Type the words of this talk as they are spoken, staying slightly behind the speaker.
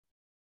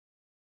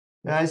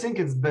Yeah, I think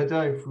it's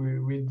better if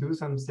we do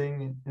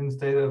something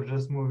instead of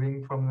just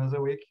moving from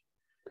another week.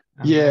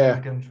 And then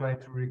we can try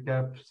to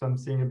recap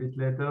something a bit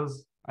later.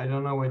 I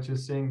don't know what you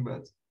think,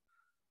 but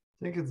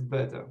I think it's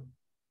better.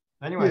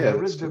 Anyway, I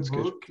read the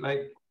book, good.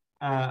 Like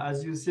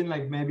as you've seen,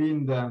 like maybe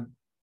in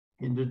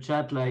the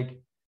chat,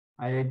 like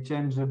I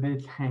changed a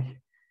bit like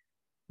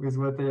with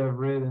what I have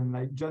read, and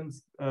like John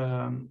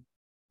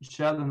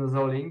shared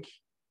another link.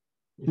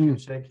 If you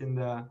check in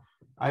the,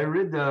 I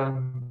read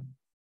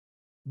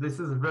this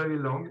is very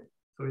long,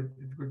 so it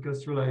will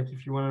cost you, like,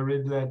 if you want to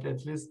read that,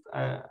 at least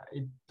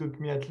it took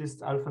me at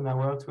least half an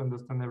hour to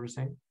understand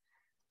everything.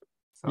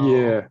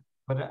 So,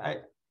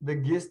 but the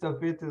gist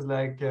of it is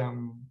like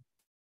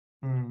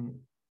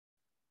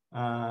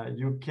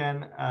you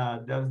can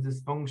there's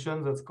this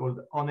function that's called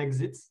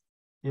onExit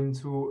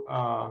into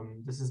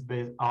this is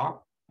base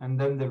R, and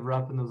then they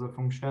wrap another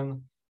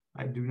function.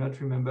 I do not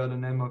remember the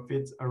name of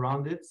it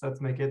around it. So let's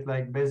make it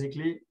like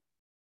basically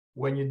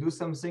when you do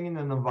something in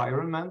an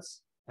environment,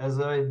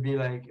 either it be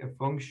like a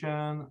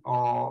function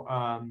or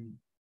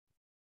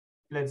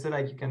let's say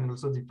like you can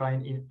also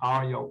define in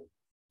R your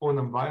own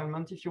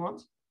environment if you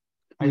want.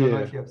 I don't know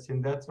if you have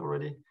seen that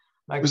already.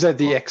 Like, was that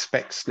the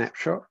expect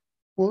snapshot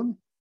one?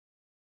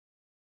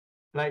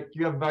 Like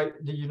you have,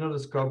 do you know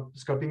the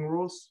scoping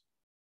rules?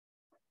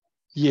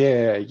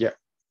 Yeah,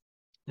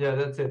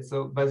 that's it.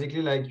 So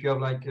basically, like you have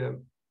like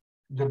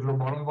the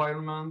global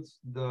environment,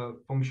 the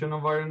function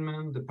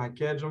environment, the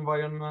package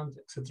environment,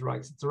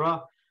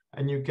 etc.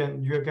 And you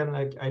can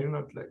like, I do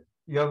not like,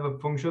 you have a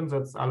function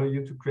that's allow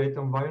you to create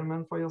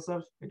environment for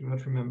yourself. I do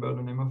not remember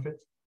the name of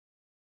it.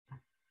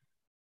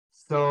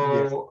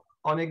 So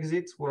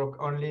onExit work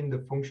only in the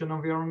function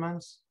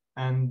environments,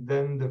 and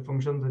then the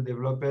functions that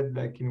developed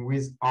like in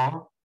with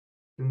R,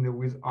 in the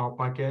with R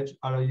package,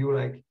 allow you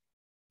like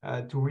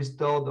to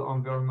restore the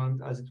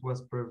environment as it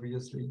was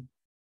previously.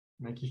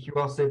 Like if you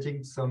are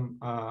setting some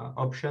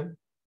option,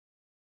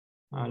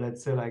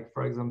 let's say like,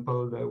 for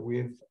example, the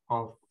width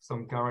of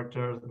some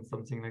characters and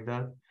something like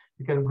that,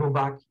 you can go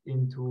back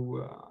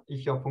into,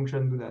 if your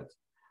function do that.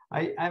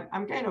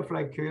 I'm kind of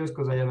like curious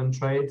because I haven't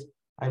tried.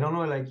 I don't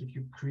know, like if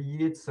you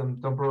create some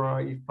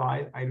temporary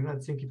file, I do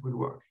not think it will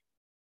work.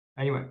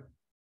 Anyway,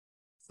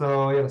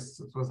 so yes,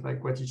 it was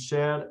like what he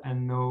shared.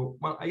 And no,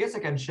 well, I guess I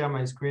can share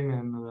my screen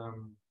and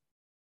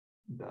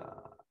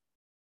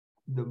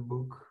the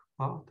book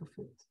part of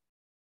it.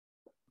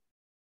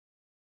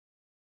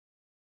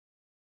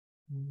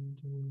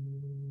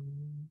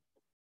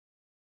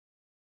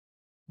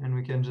 And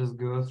we can just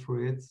go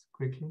through it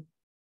quickly.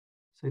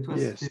 So it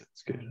was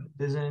that's good.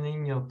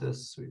 Designing your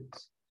test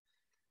suite.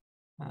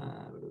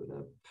 I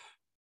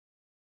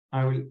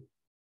will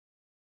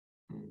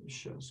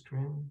share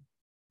screen.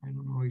 I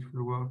don't know if it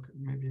will work.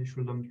 Maybe I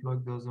should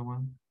unplug the other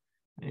one.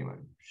 Anyway,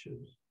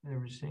 should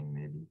everything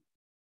maybe.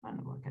 I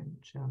don't know, I can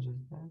share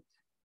just that.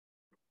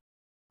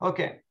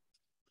 Okay.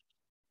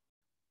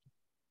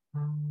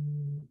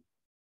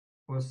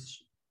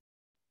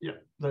 Yeah,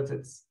 that's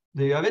it.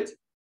 Do you have it?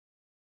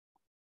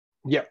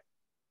 Yeah.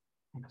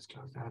 Let's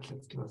close that.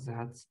 Let's close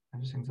that.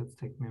 Everything that's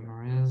take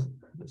memories.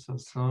 This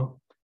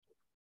also.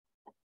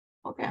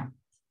 Okay.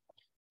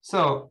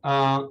 So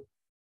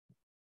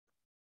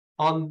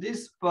on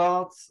this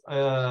part,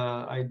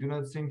 I do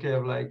not think I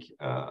have like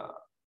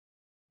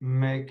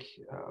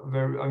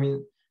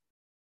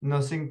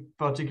nothing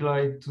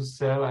particularly to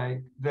say.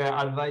 Like they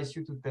advise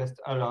you to test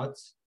a lot.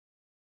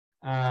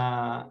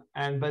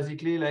 And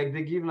basically like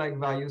they give like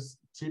various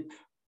tips,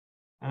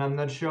 and I'm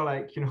not sure,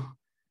 like, you know,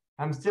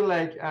 I'm still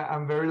like,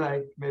 I'm very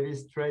like maybe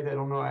straight. I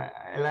don't know.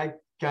 I like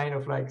kind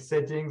of like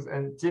settings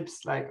and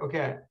tips, like,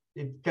 okay,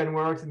 it can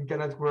work and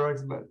cannot work.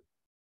 But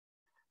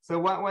so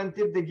one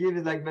tip they give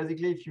is like,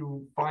 basically, if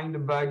you find a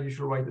bug, you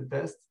should write a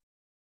test.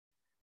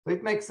 So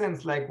it makes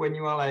sense. Like when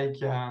you are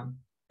like,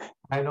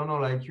 I don't know,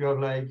 like you have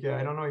like,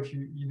 I don't know if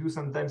you do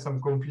sometimes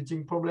some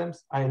computing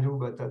problems. I do,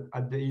 but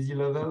at the easy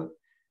level.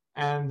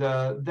 And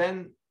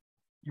then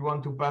you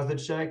want to pass the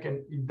check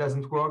and it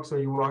doesn't work. So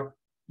you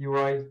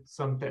write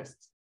some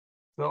tests.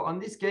 So on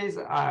this case,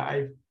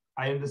 I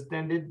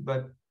understand it,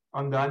 but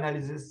on the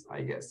analysis,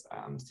 I guess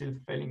I'm still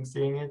failing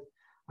seeing it.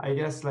 I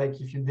guess like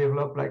if you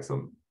develop like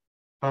some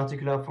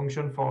particular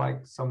function for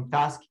like some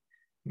task,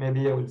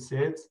 maybe I will see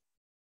it.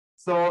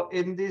 So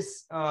in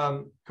this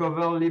cover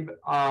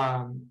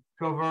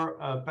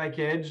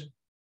package,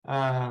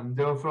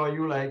 they offer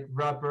you like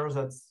wrappers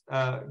that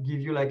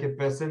give you like a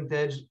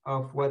percentage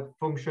of what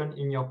function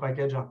in your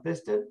package are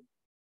tested.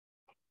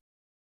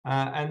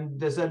 And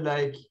they said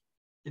like,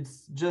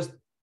 it's just,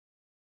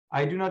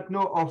 I do not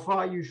know how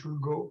far you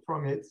should go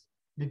from it,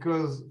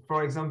 because,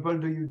 for example,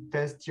 do you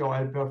test your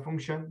helper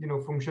function, you know,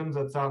 functions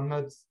that are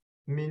not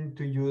meant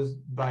to use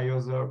by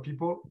other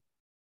people?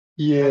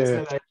 Let's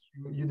say like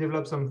you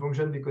develop some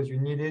function because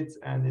you need it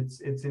and it's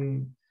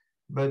in,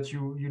 but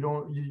you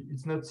don't,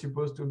 it's not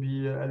supposed to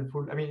be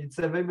helpful. I mean, it's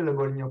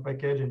available in your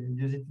package and you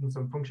use it in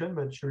some function,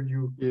 but should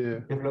you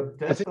develop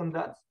tests on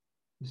that?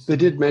 They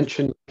did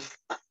mention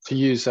to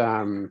use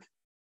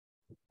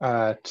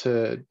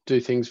to do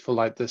things for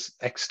like this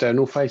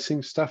external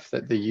facing stuff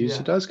that the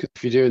user does. Because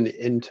if you're doing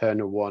the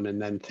internal one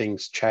and then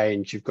things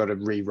change, you've got to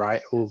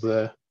rewrite all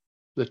the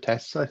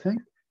tests, I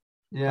think.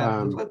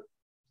 Yeah, that's what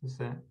you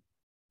say.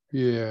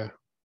 Yeah,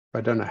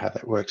 I don't know how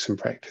that works in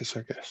practice,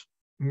 I guess.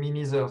 Me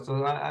neither.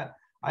 So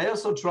I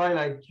also try,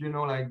 like, you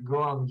know, like go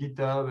on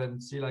GitHub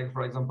and see, like,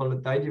 for example, the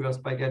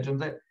tidyverse package,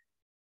 and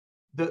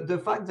the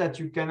fact that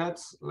you cannot,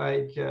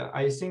 like,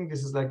 I think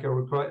this is like a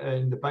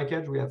in the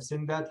package, we have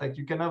seen that, like,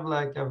 you can have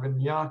like a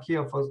hierarchy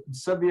of a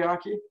sub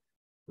hierarchy,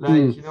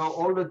 like, you know,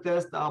 all the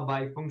tests are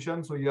by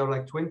function. So you have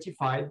like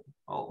 25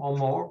 or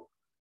more.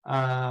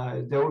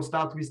 They all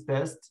start with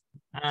test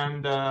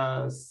and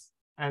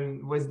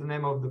with the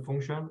name of the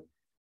function.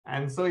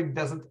 And so it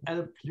doesn't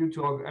help you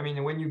to, I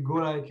mean, when you go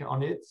like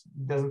on it,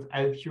 it doesn't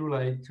help you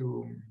like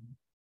to,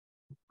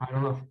 I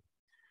don't know,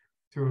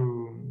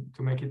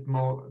 to make it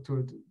more,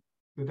 to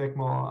take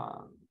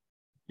more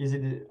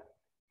easy.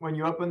 When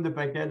you open the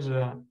package,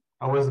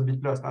 I was a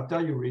bit lost. After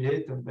you read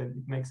it, and then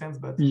it makes sense,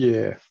 but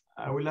yeah,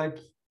 I would like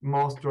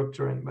more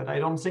structuring, but I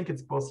don't think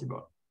it's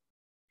possible.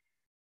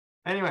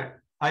 Anyway,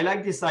 I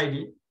like this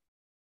idea.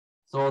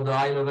 So the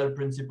high-level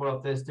principle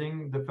of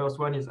testing, the first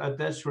one is a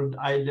test should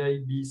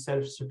ideally be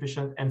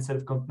self-sufficient and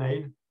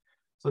self-contained.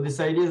 So this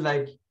idea is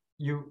like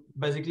you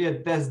basically a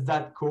test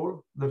that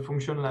call, the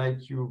function,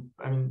 like you,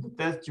 I mean, the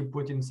test you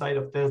put inside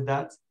of test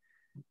that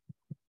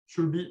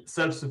should be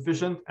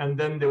self-sufficient, and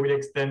then they will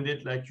extend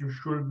it. Like you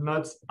should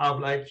not have,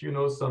 like, you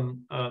know,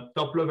 some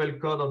top-level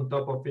code on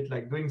top of it,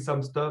 like doing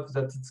some stuff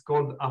that it's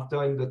called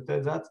after in the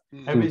test that.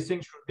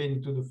 Everything should be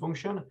into the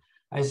function.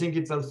 I think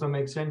it also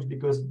makes sense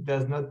because it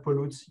does not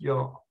pollute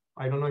your,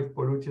 I don't know if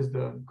pollute is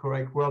the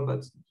correct word,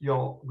 but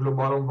your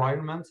global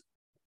environment.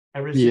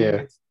 Everything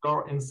is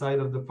stored inside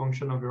of the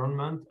function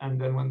environment, and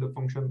then when the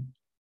function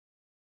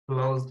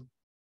closed,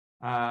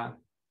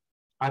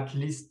 at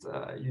least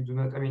you do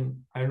not, I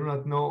mean, I do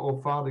not know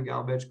how far the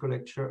garbage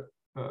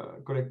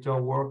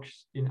collector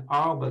works in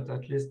R, but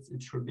at least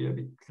it should be a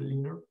bit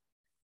cleaner.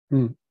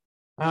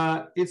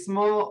 It's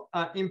more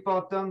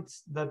important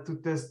that to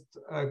test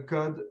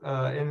code,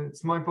 and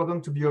it's more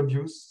important to be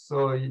obvious.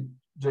 So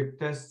the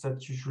tests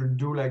that you should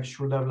do, like,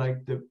 should have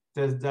like the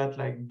test that,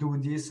 like, do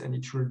this, and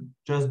it should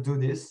just do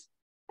this.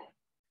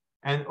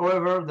 And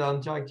however, the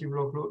interactive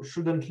workflow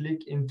shouldn't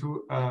leak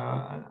into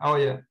oh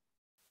yeah.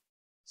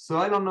 So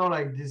I don't know,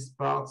 like, this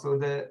part. So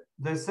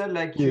they said,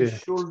 like, you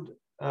should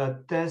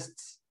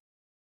test,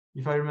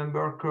 if I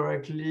remember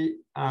correctly,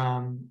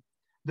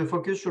 the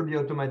focus should be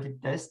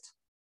automatic test.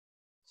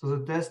 So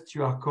the test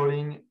you are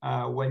calling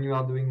when you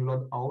are doing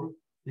load all,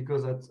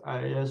 because I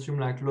assume,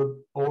 like, load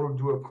all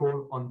do a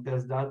call on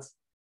test that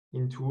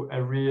into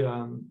every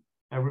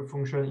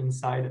function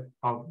inside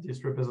of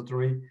this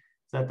repository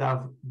that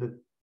have the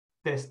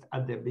test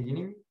at the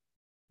beginning.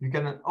 You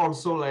can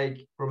also,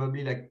 like,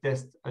 probably like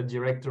test a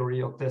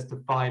directory or test a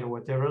file or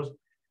whatever.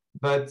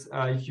 But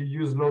if you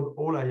use load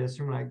all, I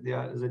assume, like,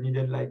 they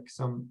needed like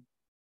some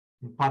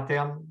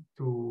pattern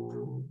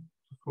to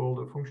call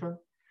the function.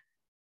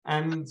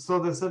 And so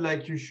they said,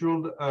 like, you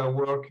should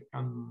work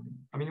on,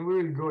 I mean,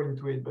 we will go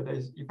into it, but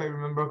if I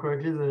remember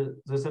correctly,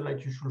 they said,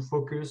 like, you should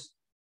focus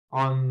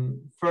on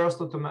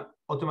first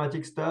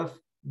automatic stuff,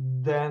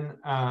 then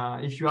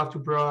if you have to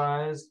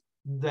prioritize,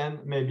 then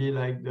maybe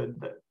like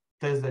the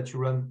test that you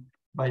run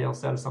by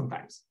yourself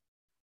sometimes.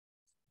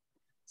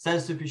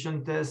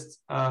 Self-sufficient tests,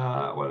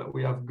 well,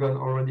 we have gone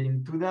already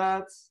into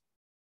that.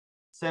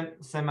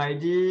 Same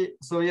idea.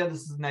 So yeah,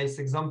 this is a nice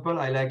example.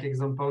 I like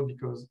example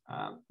because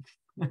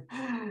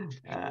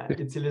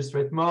it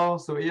illustrates more.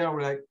 So here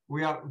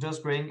we are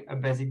just creating a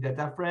basic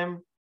data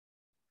frame.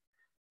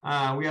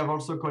 We have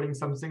also calling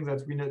something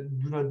that we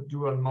do not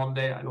do on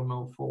Monday, I don't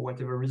know, for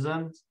whatever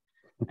reason.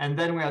 And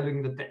then we are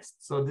doing the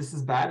test. So this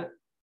is bad.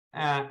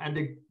 And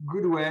the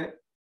good way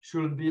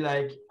should be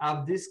like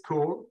have this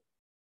call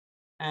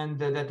and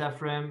the data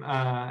frame.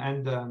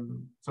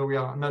 So we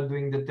are not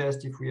doing the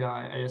test if we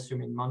are, I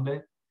assume, in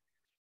Monday.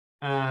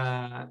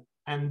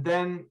 And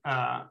then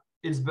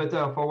it's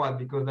better for what?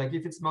 Because, like,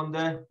 if it's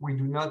Monday, we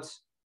do not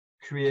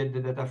create the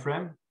data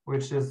frame,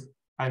 which is,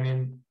 I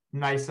mean,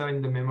 nicer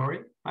in the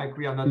memory. Like,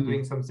 we are not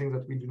doing something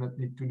that we do not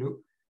need to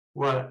do.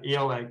 Well,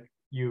 here, like,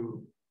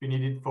 you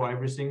need it for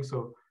everything.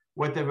 So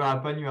whatever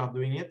happens, you are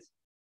doing it.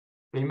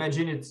 So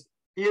imagine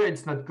here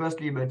it's not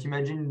costly, but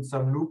imagine in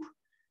some loop,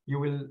 you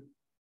will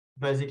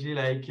basically,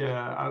 like,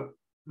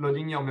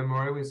 loading your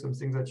memory with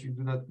something that you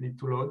do not need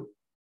to load.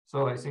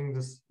 So I think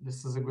this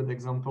is a good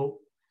example.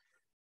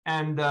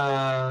 And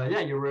yeah,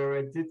 you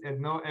rewrite it,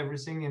 and now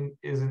everything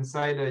is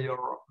inside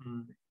your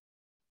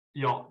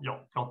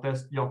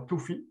test. Your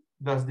Tufi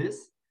does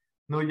this.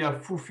 Now your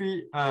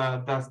Fufi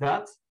does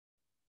that.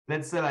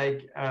 Let's say,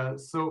 like,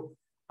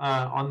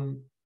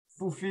 on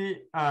Fufi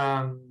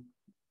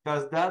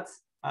does that.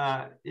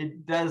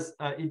 It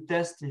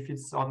tests if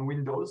it's on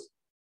Windows,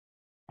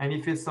 and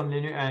if it's on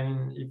Linux,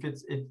 and if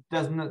it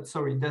does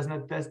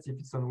not test if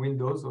it's on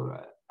Windows,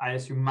 or I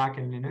assume Mac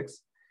and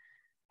Linux,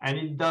 and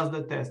it does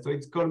the test. So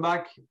it's called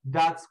back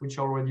that which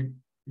already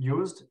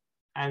used,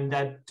 and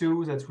that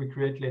 2 that we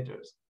create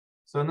letters.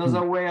 So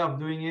another way of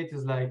doing it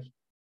is like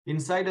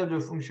inside of the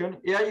function,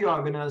 here you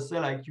are gonna say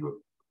like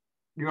you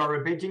are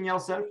repeating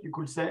yourself, you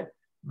could say,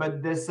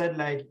 but they said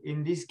like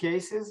in these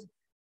cases,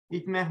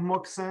 it makes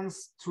more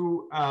sense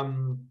to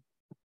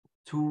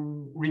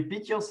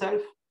repeat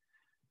yourself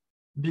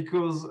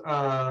because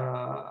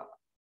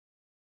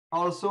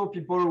also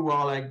people who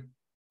are like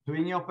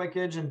doing your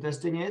package and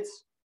testing it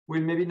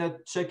will maybe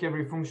not check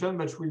every function,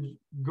 but will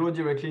go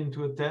directly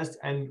into a test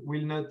and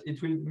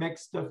it will make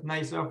stuff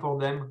nicer for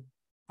them,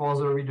 for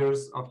the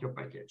readers of your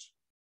package.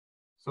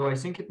 So I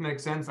think it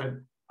makes sense.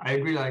 I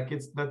agree, like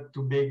it's not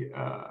too big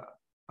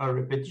a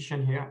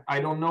repetition here. I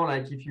don't know,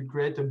 like if you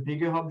create a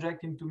bigger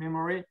object into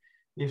memory,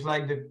 if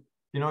like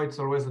it's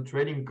always a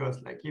trading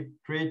cost. Like if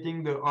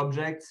creating the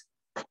objects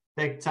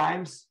take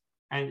times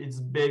and it's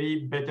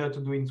maybe better to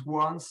do it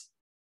once.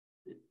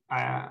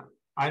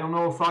 I don't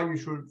know how far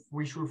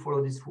we should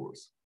follow these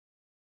rules,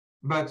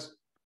 but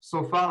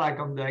so far, like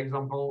on the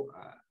example,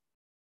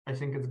 I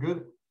think it's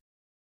good.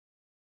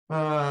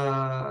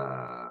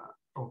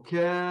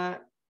 Okay.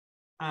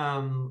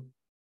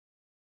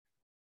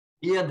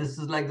 Yeah, this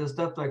is like the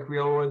stuff like we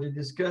already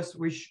discussed.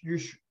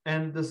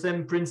 And the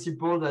same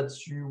principle that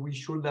we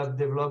should have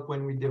developed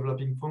when we're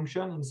developing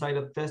function inside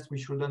of test. We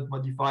shouldn't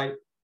modify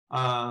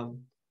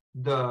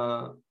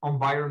the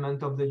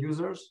environment of the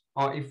users,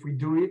 or if we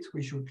do it,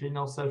 we should clean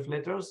ourselves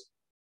letters.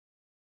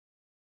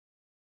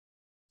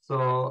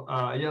 So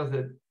yeah,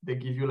 they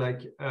give you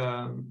like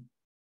an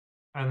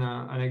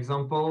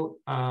example,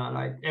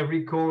 like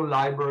every call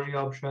library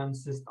option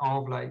system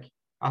of like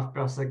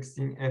after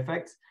 16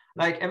 effects.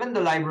 Like even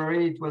the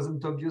library, it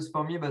wasn't obvious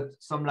for me, but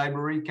some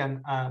library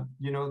can,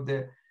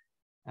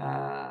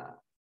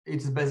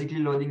 it's basically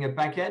loading a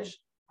package,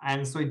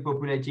 and so it's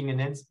populating a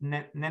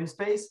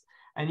namespace.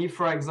 And if,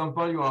 for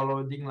example, you are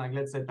loading like,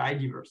 let's say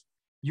tidyverse,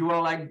 you are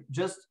like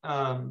just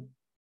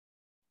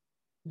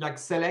like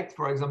select,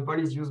 for example,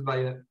 is used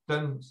by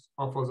tons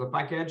of other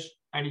package,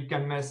 and it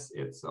can mess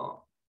it.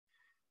 So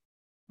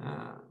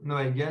no,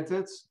 I get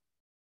it.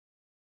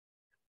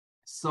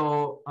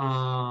 So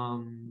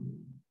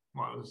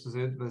well, this is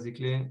it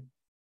basically.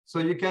 So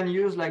you can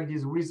use like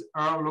this with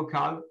R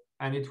local,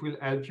 and it will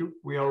help you.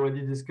 We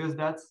already discussed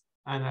that,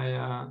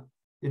 and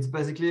it's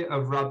basically a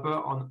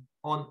wrapper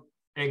on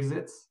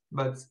exits,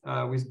 but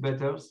with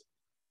betters.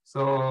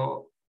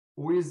 So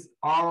with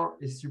R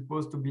is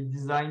supposed to be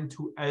designed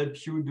to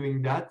help you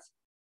doing that,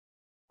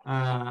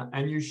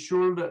 and you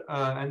should.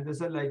 And they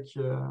said like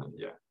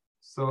yeah.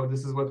 So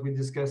this is what we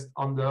discussed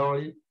on the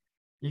early.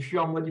 If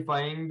you are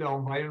modifying the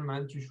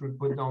environment, you should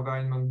put the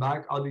environment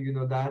back. How do you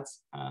know that?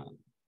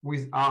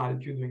 With R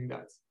help you doing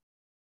that.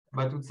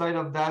 But outside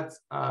of that,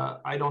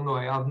 I don't know.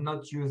 I have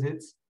not used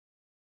it,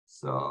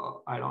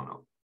 so I don't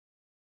know.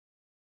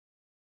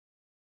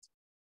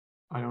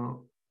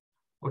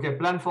 Okay,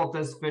 plan for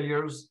test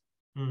failures.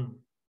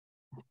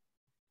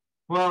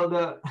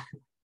 Well,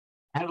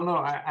 I don't know.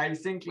 I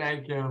think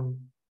like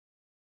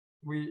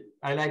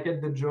I like it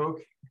the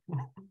joke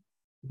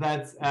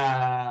that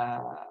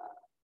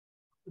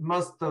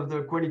most of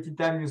the quality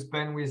time you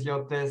spend with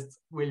your tests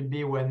will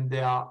be when they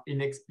are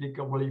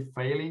inexplicably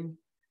failing.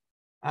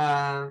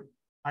 I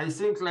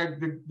think like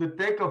the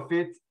tech of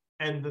it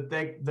and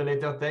the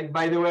later tech,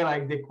 by the way,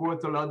 like they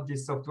quote a lot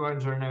this software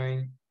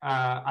engineering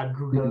at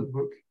Google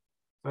book.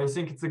 So I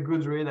think it's a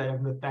good read. I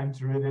have no time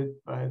to read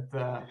it, but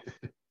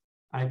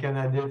I can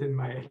add it in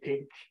my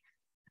ink.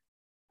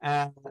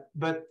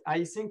 But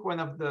I think one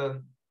of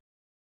the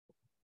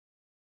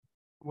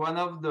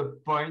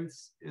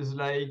points is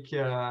like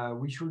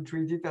we should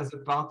treat it as a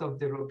part of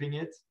developing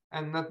it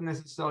and not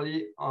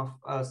necessarily of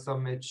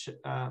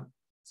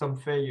some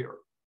failure.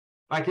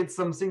 Like it's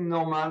something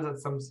normal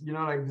that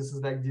like this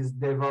is like this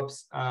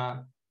DevOps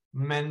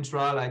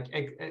mantra, like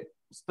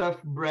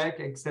stuff break,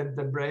 accept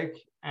the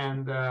break,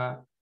 and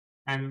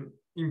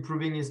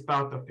improving is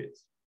part of it.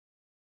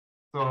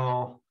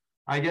 So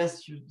I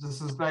guess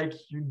this is like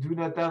you do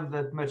not have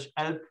that much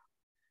help,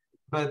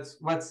 but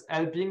what's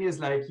helping is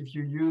like if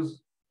you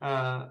use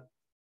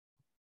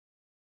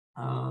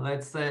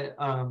let's say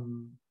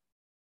an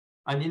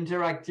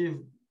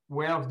interactive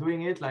way of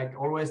doing it, like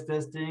always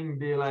testing,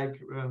 be like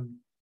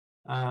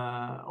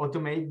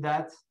automate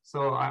that.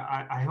 So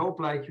I hope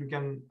like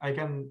I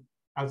can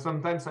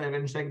sometimes I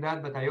haven't checked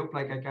that, but I hope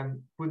like I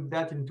can put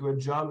that into a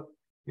job,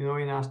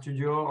 in our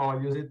studio,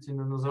 or use it in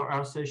another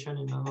R session,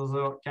 in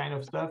another kind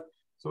of stuff.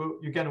 So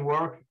you can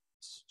work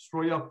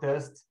through your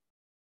test,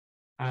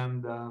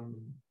 and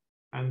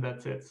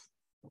that's it.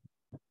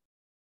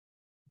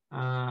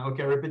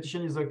 Okay,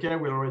 repetition is okay.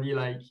 We already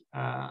like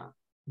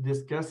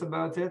discussed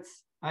about it.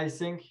 I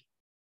think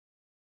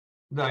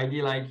the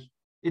idea, like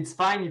it's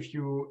fine if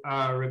you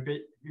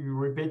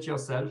repeat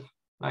yourself.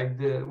 Like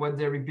what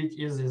they repeat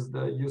is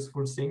the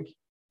useful thing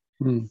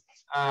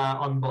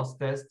on both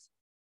tests.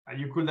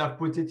 You could have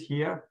put it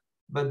here,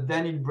 but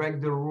then it breaks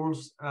the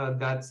rules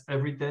that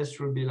every test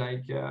should be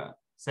like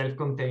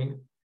self-contained.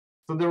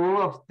 So the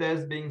rule of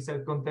test being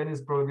self-contained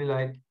is probably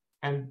like,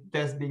 and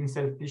test being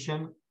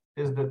self-efficient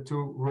is the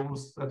two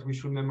rules that we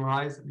should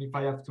memorize. If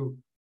I have to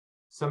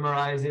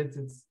summarize it,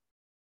 it's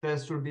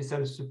test should be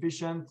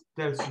self-sufficient,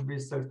 test should be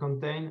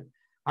self-contained.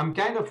 I'm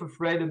kind of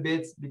afraid a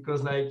bit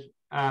because like,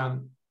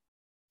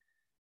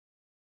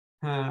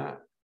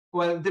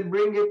 well, they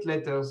bring it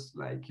letters,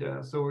 like,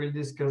 so we'll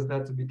discuss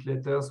that a bit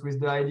later with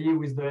the ID,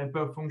 with the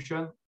helper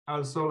function.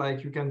 Also,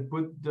 like you can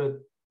put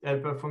the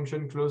helper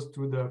function close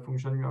to the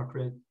function you are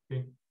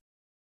creating.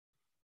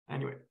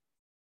 Anyway.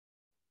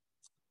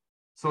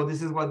 So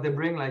this is what they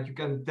bring, like you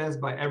can test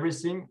by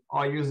everything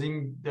or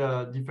using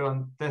the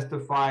different tester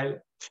file,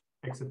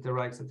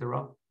 etc.,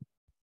 etc.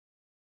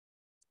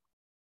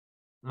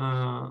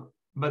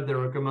 But they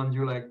recommend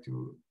you like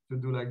to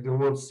do like the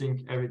whole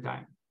sync every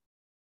time.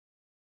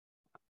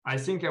 I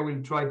think I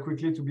will try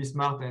quickly to be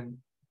smart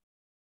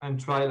and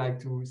try like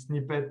to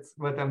snippet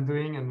what I'm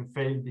doing and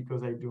fail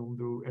because I don't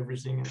do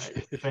everything and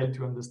I fail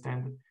to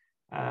understand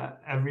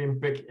every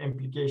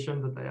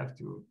implication that I have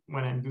to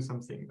when I do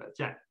something. But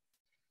yeah.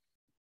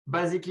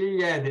 Basically,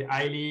 yeah, they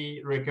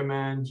highly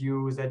recommend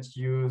you that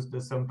use the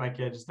sum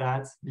package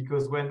that,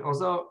 because when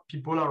other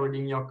people are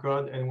reading your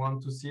code and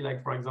want to see,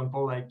 like, for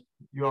example, like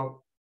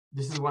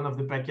this is one of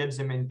the packages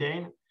they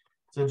maintain.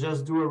 So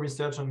just do a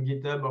research on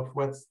GitHub of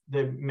what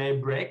they may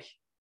break.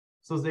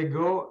 So they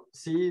go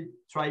see,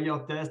 try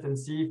your test and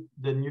see if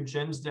the new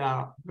change they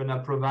are gonna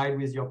provide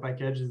with your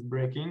package is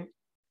breaking.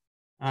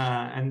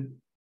 And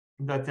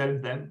that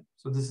helps them.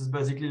 So this is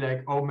basically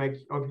like how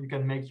you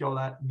can make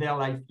their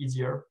life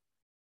easier,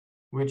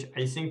 which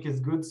I think is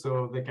good,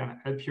 so they can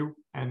help you,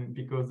 and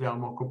because they are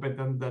more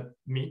competent than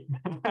me.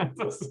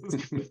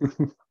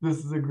 this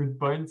is a good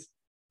point.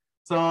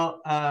 So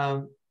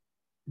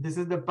this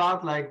is the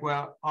part like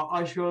where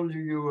I showed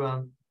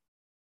you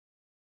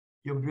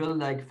you build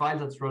like files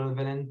that's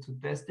relevant to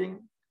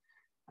testing.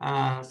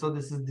 So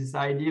this is this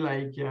idea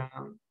like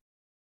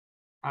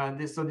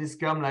this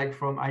come like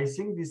from, I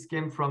think this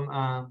came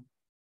from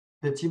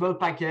the Tibble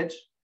package,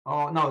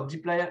 or no,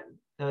 dbplayer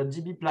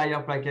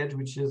package,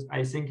 which is,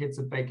 I think it's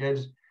a package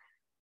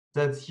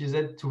that's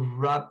used to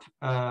wrap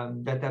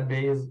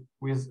database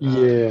with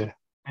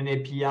an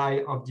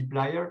API of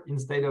dplyr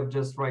instead of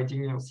just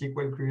writing your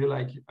SQL query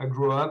like a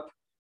grow up.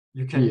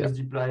 You can use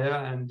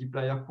dplyr, and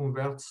dplyr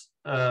converts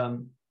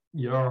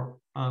your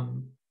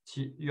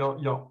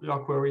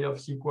query of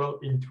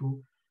SQL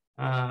into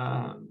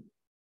I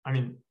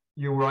mean,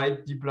 you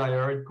write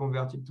dplyr, it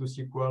converts it to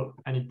SQL,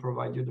 and it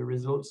provides you the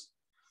results.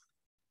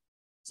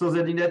 So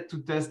they needed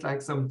to test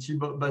like some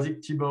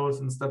basic tables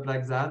and stuff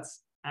like that.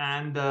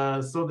 And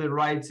so they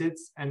write it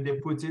and they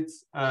put it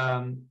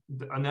an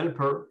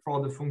helper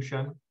for the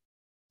function,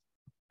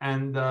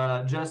 and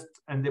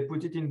they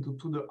put it into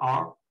the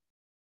R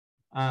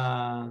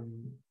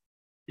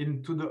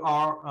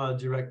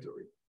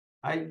directory.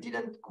 I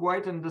didn't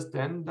quite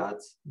understand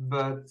that,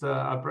 but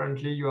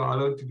apparently you are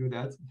allowed to do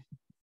that.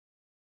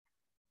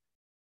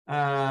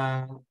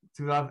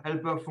 To have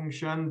helper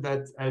function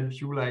that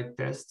help you like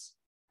test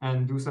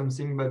and do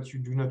something, but you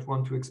do not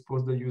want to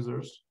expose the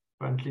users.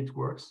 Apparently it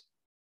works.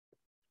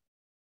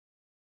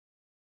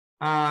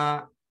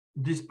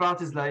 This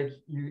part is like,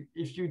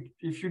 if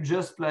you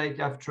just like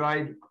have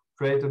tried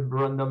create a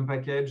random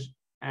package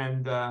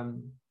and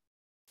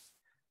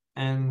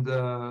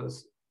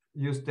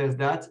use test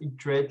that, it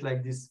create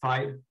like this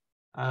file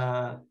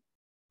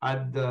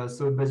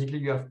so basically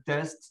you have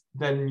test,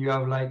 then you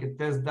have like a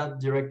test.dat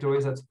directory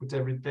that's put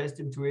every test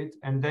into it,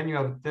 and then you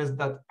have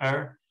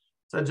test.r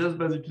that just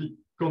basically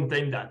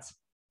contain that.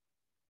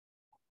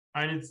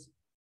 And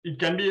it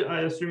can be,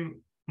 I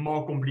assume,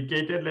 more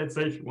complicated, let's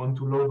say if you want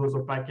to load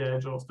other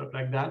package or stuff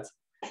like that,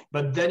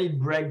 but then it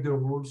breaks the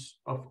rules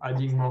of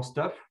adding more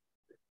stuff,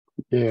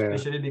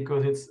 especially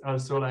because it's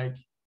also like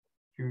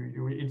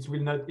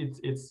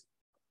it's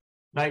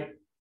like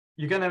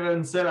you can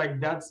even say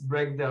like that's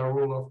break the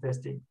rule of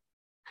testing.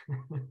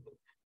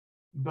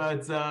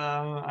 But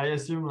I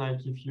assume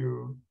like if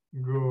you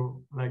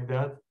go like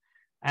that,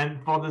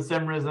 and for the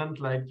same reason,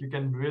 like you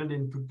can build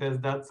into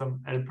test.dat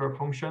some helper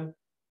function,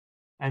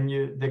 and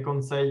they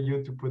conseil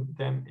you to put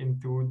them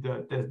into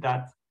the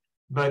test.dat,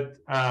 but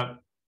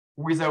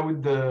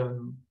without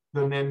the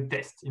name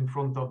test in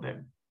front of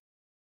them.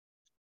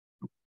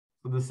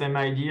 So the same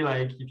idea,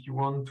 like if you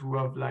want to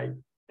have like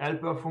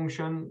helper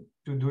function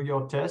to do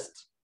your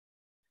test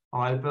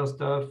or helper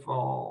stuff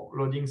or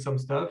loading some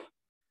stuff,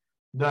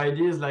 the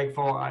idea is like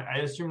for, I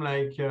assume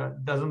like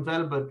doesn't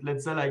help, but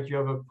let's say like you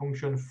have a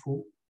function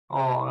foo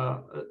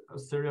or a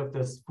series of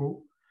tests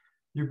foo.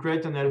 You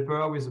create an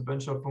helper with a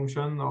bunch of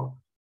function or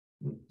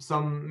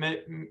some,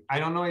 I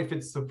don't know if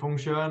it's a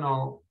function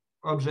or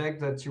object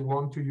that you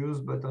want to use,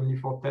 but only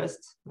for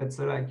tests. Let's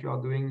say like you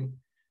are doing,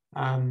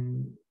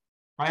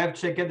 I have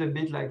checked a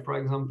bit, like for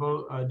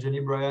example, Jenny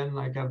Bryan,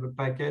 like have a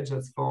package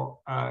that's for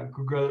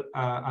Google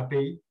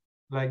API,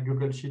 like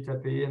Google Sheet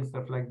API and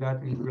stuff like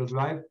that in Google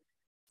Drive.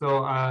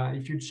 So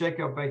if you check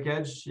her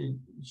package, she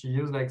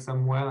used like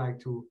somewhere like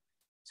to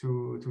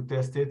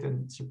test it,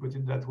 and she put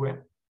it that way.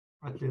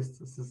 At least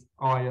this is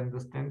how I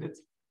understand it.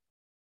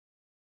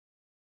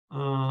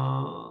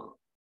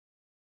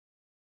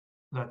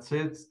 That's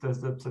it.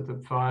 Test up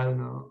setup file.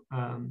 No.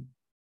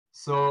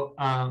 So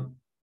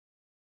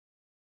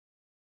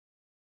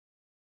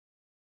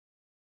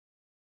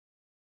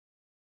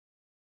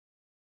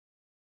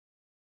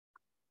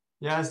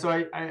yeah, so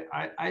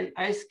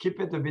I skip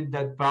it a bit,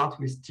 that part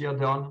with tear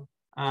down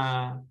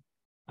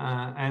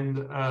and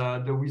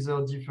the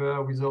wizard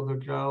differ, wizard the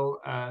cloud,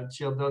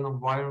 tear down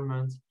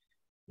environment.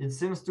 It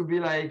seems to be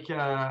like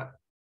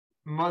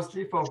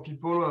mostly for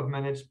people who have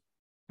managed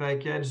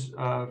package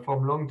for a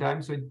long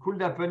time. So it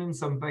could happen in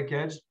some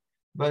package,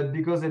 but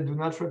because they do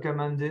not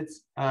recommend it,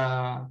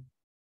 I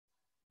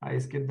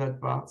skip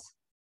that part.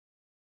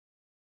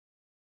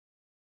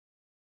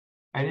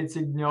 And it's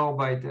ignored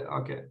by the,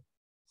 okay.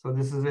 So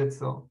this is it.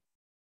 So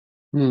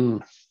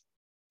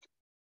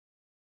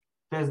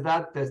test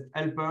that, test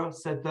helper,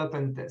 setup,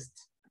 and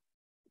test.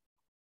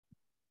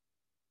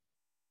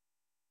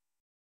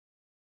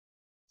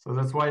 So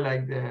that's why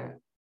like they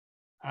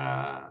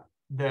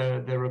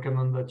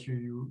recommend that you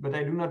use, but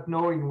I do not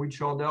know in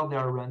which order they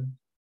are run.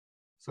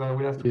 So I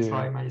will have to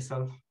try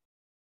myself.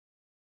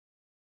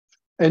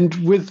 And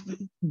with,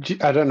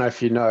 I don't know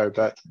if you know,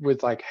 but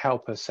with like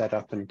helper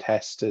setup and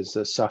test as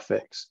a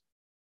suffix,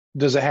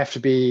 does it have to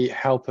be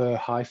helper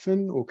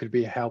hyphen, or could it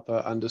be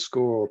helper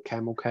underscore or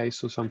camel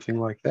case or something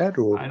like that?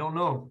 Or I don't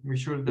know. We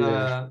should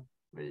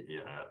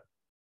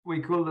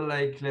we could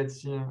like,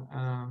 let's see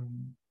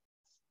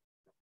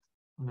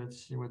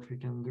what we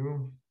can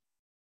do.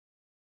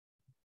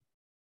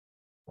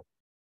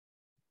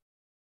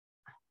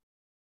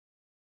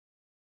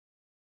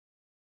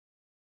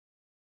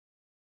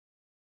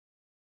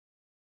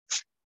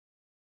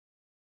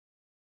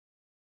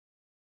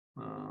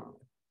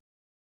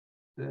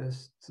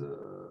 Test.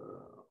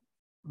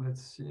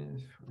 Let's see.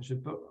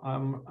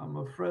 I'm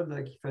afraid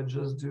like if I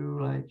just do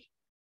like,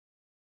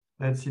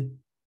 let's see,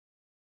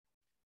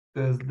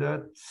 test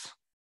that.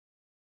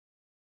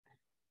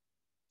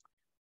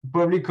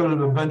 Probably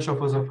call a bunch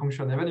of other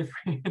functions. Even if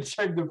we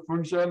check the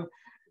function,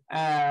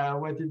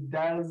 what it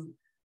does,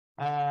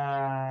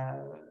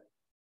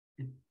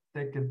 it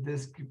take a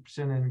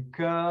description and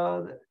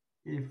code.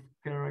 If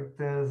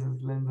characters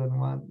is less than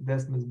one,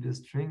 this must be a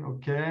string.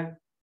 Okay.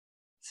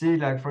 See,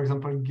 like for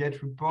example,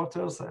 get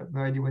reporters. I have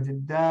no idea what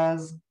it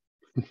does.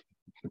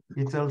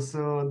 It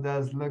also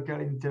does local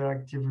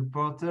interactive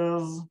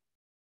reporters.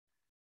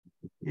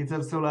 It's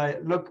also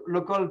like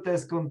local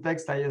test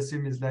context, I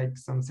assume, is like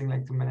something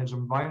like to manage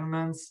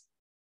environments.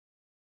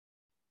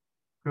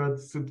 Code,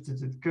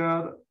 substitute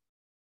code.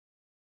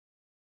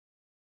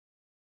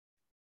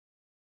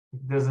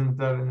 It doesn't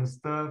have any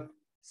stuff.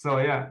 So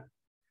yeah,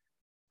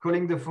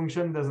 calling the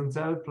function doesn't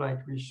help.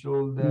 Like we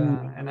should,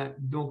 and I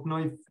don't know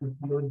if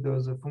load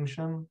does a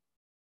function.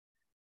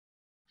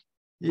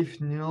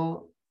 If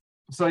nil,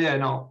 so yeah,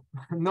 no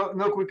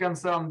quick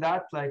answer on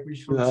that. Like we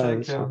should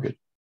check.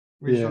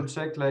 We should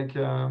check like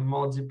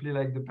more deeply,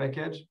 like the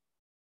package.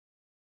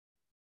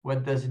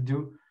 What does it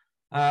do?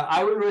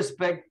 I will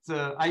respect.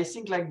 I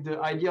think like the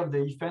idea of the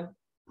hyphen.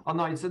 Oh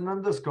no, it's an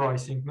underscore. I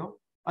think no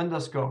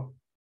underscore.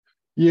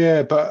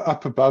 Yeah, but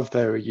up above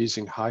they were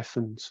using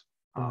hyphens.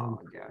 Oh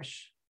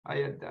gosh, I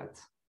had that.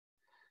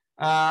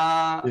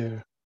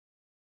 Yeah.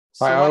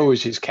 So I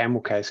always use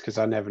camel case because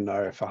I never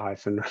know if a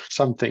hyphen.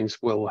 Some things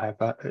will have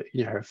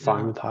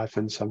fine with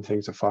hyphens. Some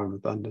things are fine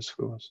with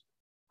underscores.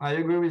 I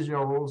agree with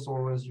your rules.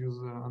 Always use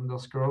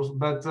underscores,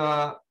 but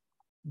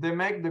they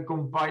make the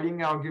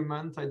compiling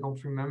argument. I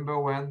don't remember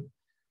when.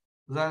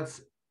 That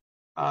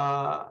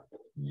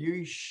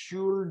you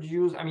should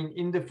use. I mean,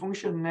 in the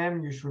function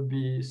name, you should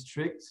be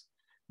strict,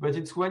 but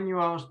it's when you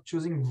are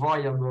choosing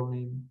variable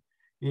name.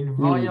 In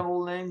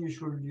variable name, you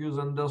should use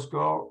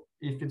underscore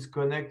if it's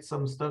connect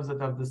some stuff that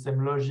have the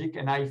same logic,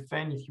 and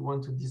hyphen if you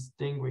want to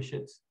distinguish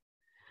it.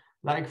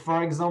 Like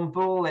for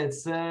example,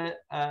 let's say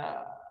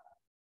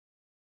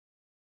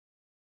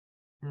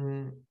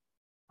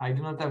I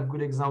do not have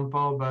good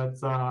example, but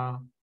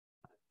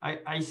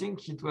I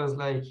think it was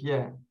like,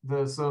 yeah,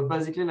 so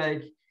basically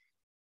like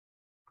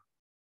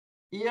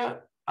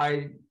here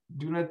I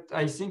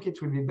think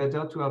it will be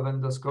better to have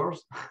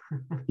underscores.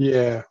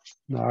 Yeah,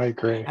 no, I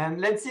agree. And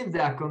let's see if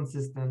they are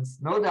consistent.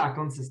 No, they are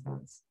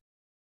consistent.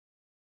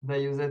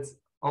 They use it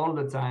all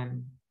the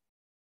time.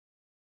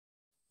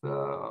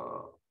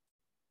 So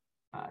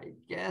I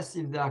guess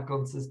if they are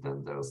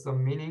consistent, there are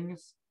some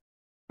meanings.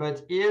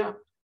 But here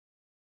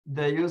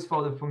they use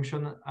for the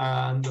function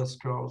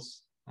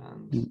underscores.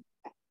 And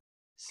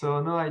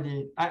so no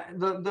idea.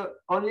 The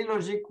only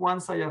logic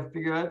once I have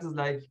figured out is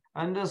like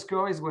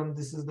underscore is when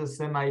this is the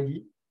same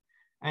ID.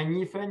 And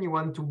even you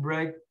want to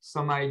break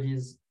some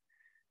IDs.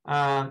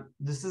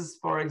 This is,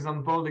 for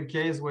example, the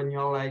case when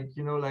you're like,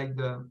 like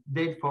the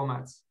date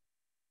formats.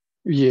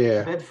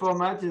 Yeah. Date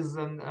format is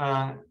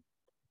the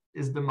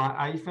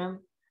hyphen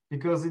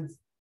because it's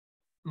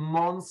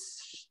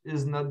months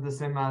is not the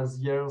same as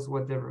years,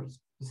 whatever.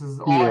 This is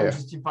all I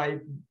justify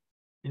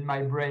in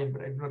my brain,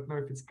 but I do not know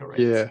if it's correct.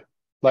 Yeah.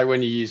 Like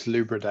when you use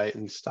lubridate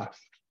and stuff.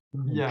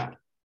 Yeah.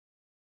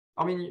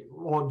 I mean,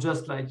 or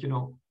just like,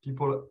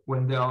 people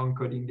when they are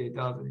encoding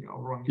data, then you're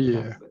wrong.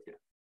 Yeah. But yeah.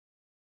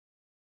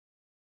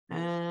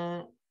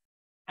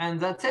 And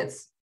that's it.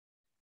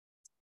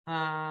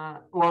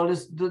 Well,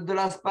 the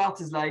last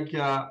part is like, you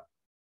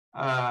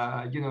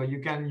know, you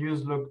can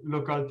use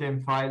local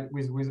temp file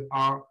with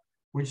R,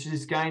 which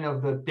is kind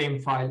of the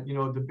temp file, you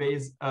know, the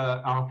base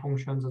R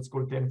functions that's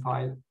called temp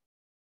file.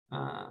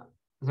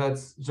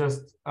 That's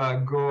just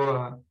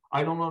go,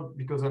 I don't know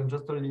because I'm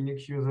just a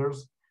Linux user,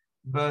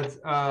 but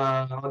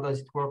how does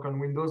it work on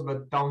Windows?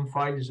 But down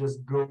file is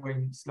just go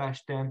in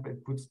 /temp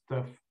and put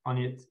stuff on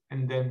it,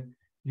 and then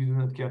you do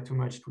not care too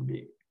much to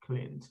be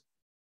cleaned.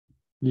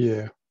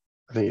 Yeah,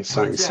 I think it's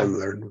something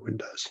similar in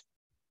Windows.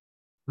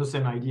 The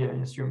same idea, I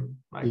assume.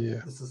 Like,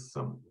 yeah, this is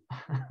some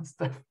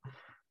stuff.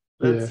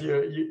 Let's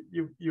yeah.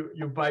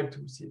 you pipe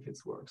to see if it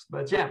works.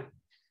 But yeah,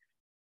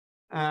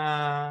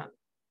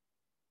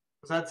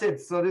 that's it.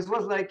 So this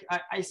was like,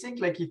 I think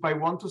like if I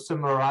want to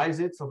summarize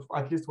it, so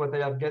at least what I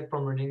have get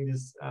from reading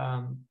this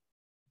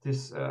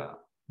these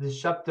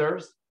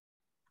chapters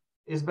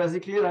is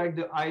basically like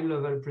the high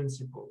level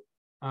principle.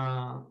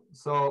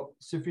 So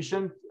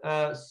sufficient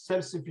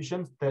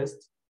self-sufficient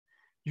test,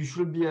 you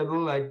should be able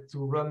like to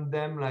run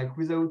them like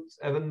without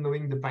even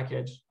knowing the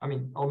package. I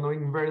mean, or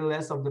knowing very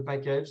less of the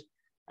package,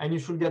 and you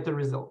should get a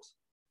result.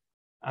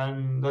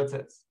 And that's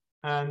it.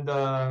 And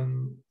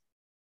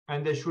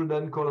they should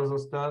then call other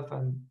stuff,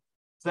 and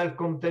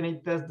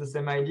self-contained test the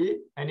same idea,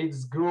 and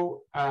it's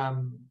go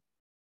and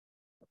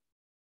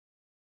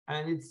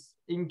it's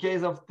in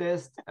case of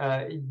test,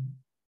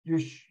 you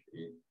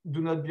do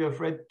not be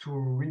afraid to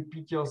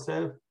repeat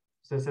yourself.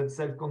 So that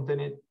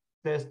self-contained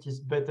test is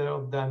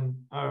better than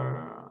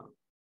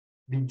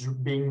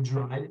being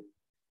dry,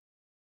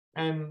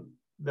 and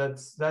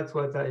that's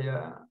what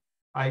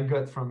I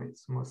got from it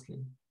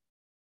mostly.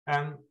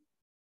 And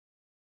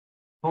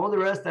for the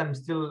rest, I'm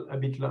still a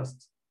bit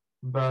lost,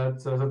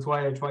 but that's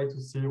why I try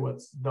to see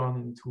what's done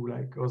into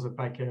like other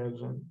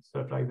package and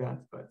stuff like that.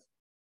 But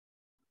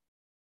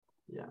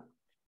yeah.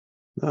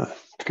 Oh,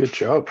 good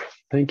job.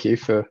 Thank you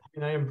for.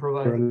 I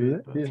improvise a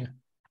bit, but...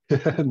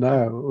 Yeah.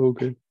 No, all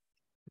good.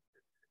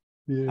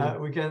 Yeah.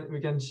 We can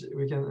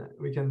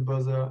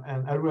bother,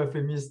 and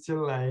LUFM is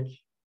still like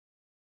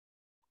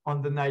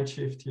on the night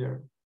shift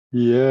here.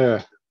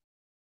 Yeah.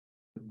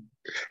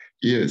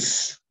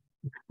 Yes.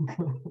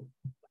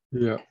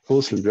 Yeah.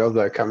 Awesome job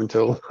there, coming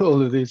to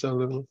all of these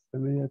other levels. I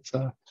mean, it's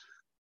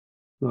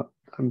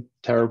I'm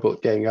terrible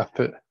at getting up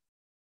at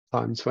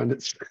times when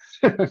it's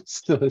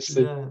still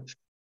asleep. Yeah.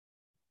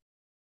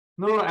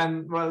 No,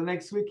 and well,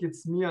 next week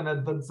it's me on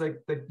advanced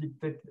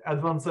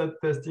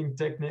testing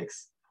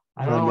techniques.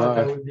 I don't know what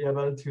I will be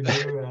able to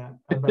do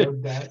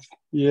about that.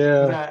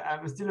 Yeah.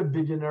 I'm still a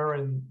beginner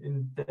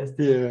in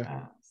testing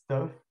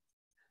stuff.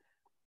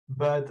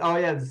 But oh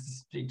yeah, this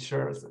is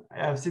pictures.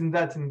 I've seen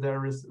that in the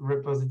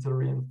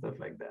repository and stuff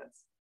like that.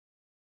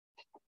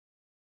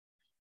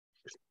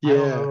 Yeah.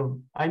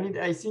 I don't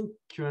know. I think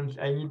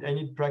I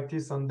need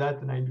practice on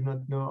that, and I do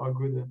not know how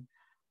good.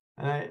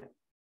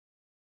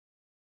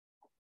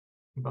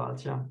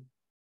 But yeah,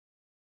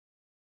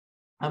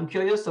 I'm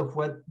curious of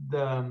what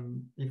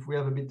the if we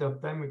have a bit of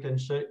time, we can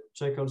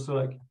check also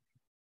like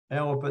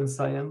Air Open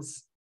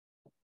Science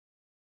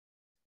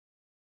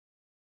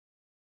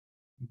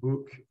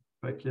book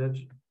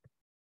package.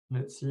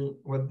 Let's see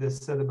what they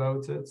said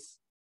about it.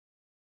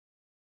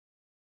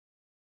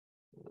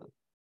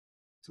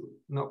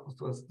 No, it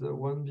was the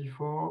one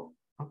before.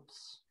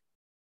 Oops.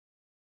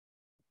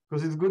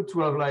 Because it's good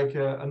to have like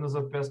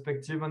another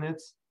perspective on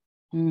it.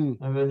 And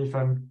then if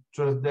I'm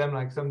just them,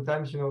 like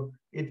sometimes, you know,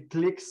 it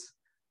clicks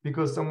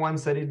because someone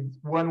said it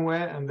one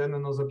way and then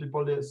another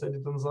people said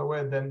it another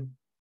way, then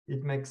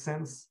it makes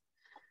sense.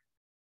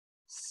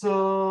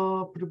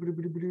 So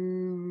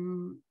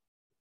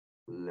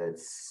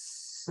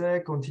let's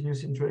say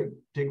continuous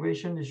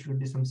integration. It should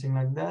be something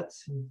like that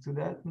into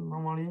that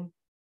normally.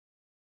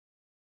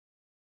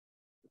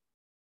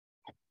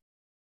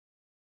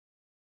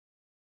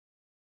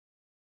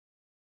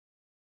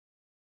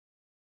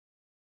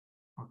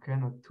 Okay,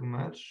 not too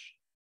much.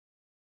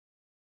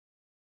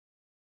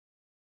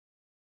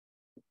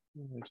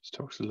 It just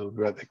talks a little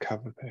bit about the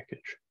cover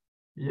package.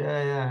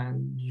 Yeah,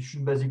 and you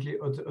should basically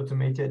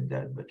automate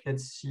that. But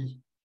let's see.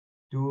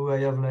 Do I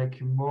have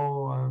like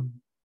more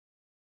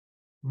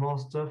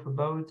stuff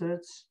about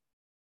it?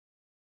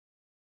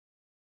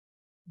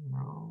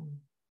 No.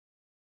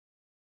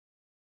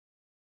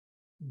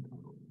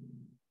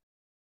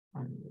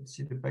 Let's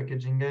see the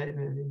packaging guide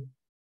maybe.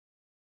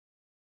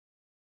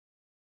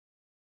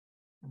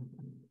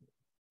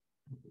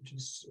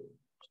 Just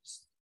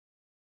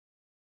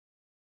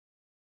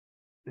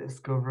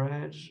test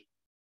coverage,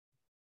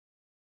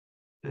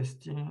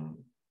 testing.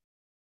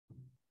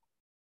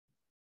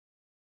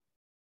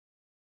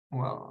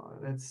 Well,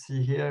 let's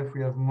see here if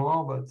we have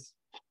more, but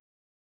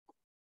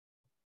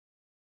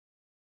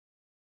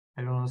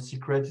I don't know.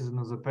 Secret is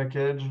another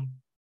package.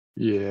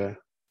 Yeah,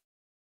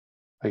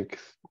 I think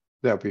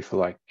that'll be for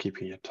like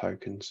keeping your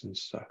tokens and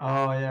stuff.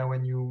 Oh yeah,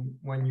 when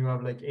you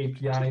have like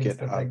API and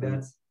stuff like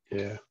that.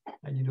 Yeah.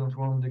 And you don't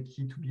want the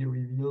key to be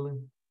revealed.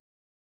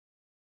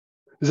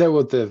 Is that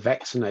what the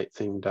vaccinate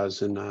thing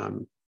does in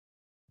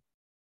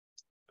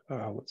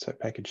what's that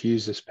package?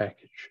 Use this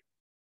package.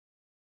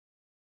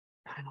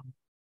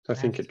 I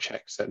think it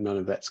checks that none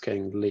of that's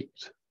getting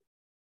leaked.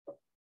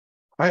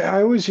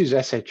 I always use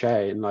SHA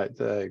in like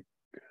the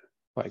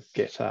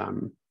get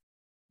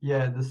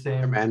yeah, the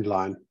same command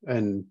line,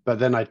 but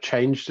then I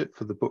changed it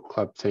for the book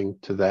club thing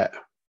to that,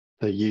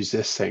 to use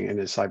this thing, and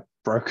it's like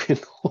broken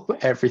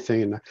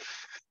everything, and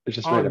it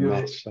just made a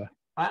mess. So.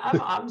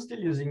 I'm still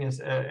using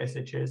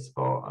SSH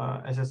for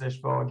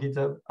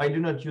GitHub. I do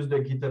not use the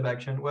GitHub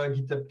action, well,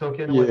 GitHub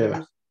token,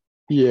 whatever.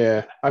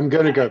 Yeah, I'm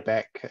gonna go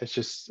back. It's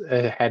just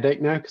a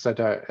headache now because I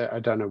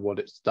don't know what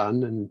it's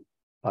done, and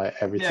like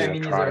everything I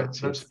try, it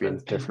seems to be in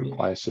different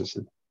places.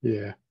 And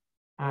yeah,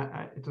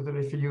 I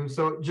totally feel you.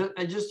 So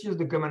I just use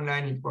the command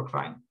line; it works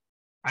fine.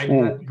 I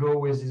do not go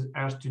with these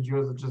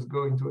RStudios. I just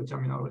go into a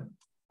terminal.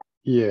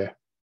 Yeah,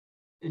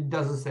 it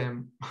does the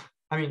same.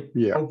 I mean,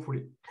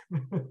 hopefully.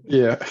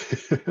 Yeah.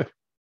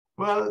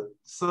 Well,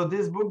 so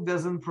this book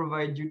doesn't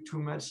provide you too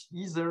much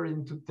either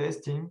into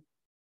testing.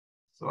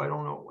 So I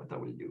don't know what I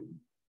will do.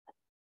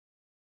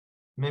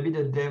 Maybe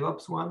the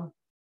DevOps one?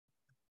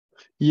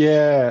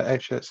 Yeah,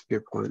 actually, that's a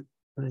good point.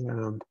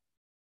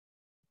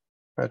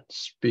 I'd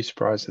be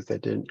surprised if they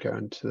didn't go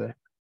into there.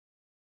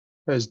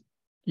 There's,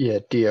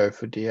 DO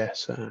for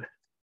DS.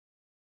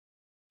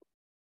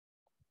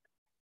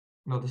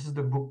 No, this is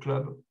the book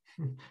club.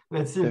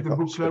 Let's see if the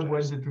book club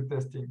went into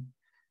testing.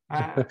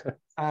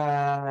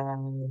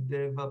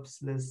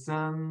 DevOps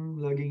lesson,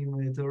 logging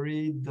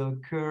inventory,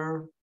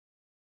 Docker.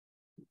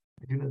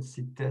 I do not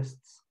see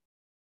tests.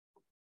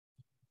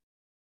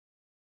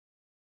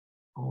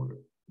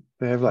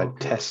 They have like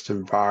test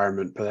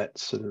environment, but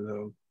that's a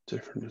little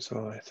different as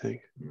well, I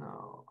think.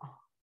 No.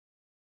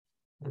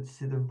 Let's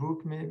see the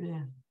book maybe.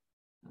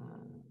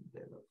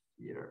 DevOps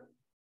here.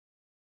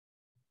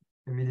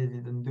 Maybe they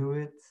didn't do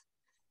it.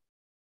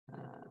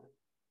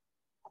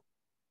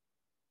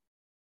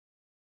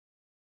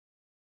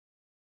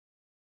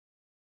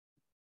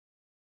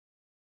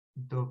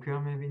 Docker,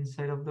 maybe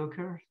inside of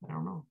Docker. I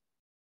don't know.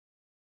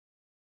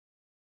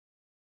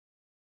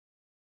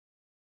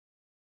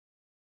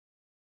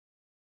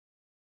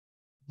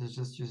 It's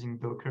just using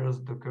Docker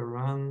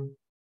run,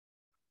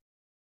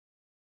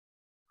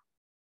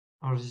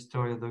 or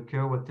history of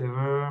Docker,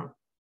 whatever.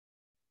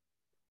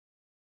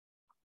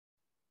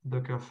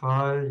 Docker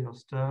file, your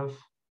stuff.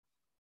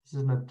 This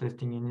is not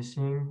testing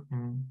anything.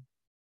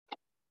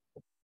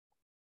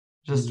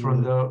 Just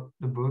run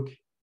the book.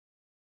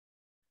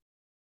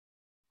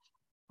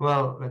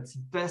 Well, let's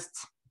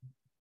test.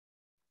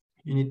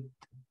 You need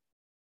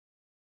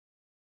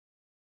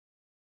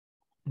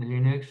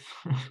Linux.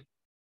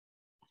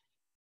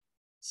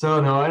 So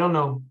no, I don't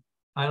know.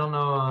 I don't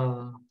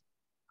know.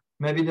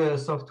 Maybe the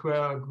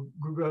software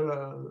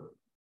Google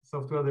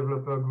software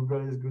developer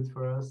Google is good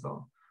for us.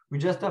 So we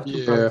just have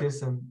to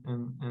practice and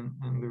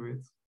do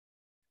it.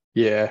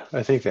 Yeah,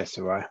 I think that's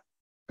the way.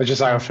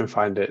 I often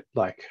find it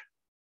like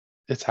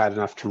it's hard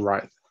enough to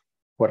write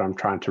what I'm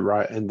trying to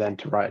write, and then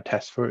to write a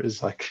test for it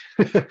is like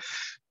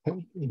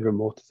even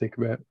more to think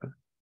about.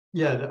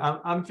 Yeah,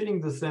 I'm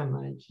feeling the same.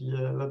 Like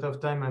a lot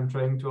of time I'm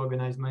trying to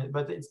organize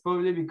but it's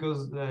probably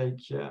because like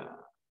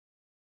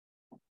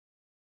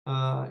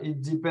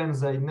it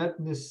depends. Like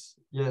not this.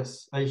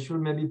 Yes, I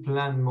should maybe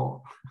plan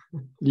more.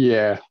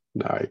 Yeah,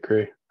 no, I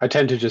agree. I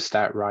tend to just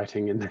start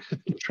writing and then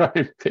try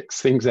and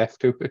fix things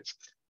afterwards.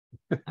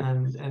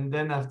 and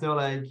then after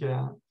like,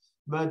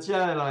 but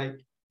yeah, like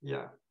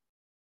yeah.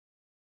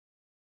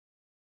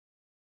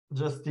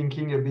 Just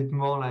thinking a bit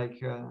more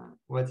like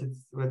what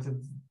it's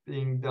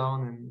being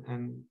done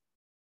and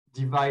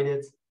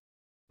divided.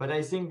 But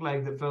I think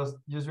like the first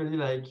usually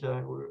like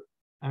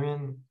I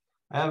mean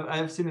I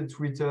have seen a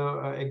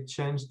Twitter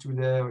exchange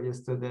today or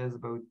yesterday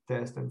about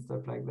tests and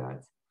stuff like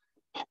that.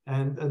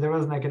 And there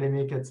was an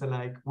academic that said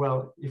like,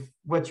 well, if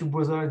what you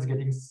bother is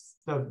getting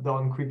stuff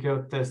done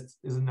quicker, test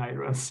is an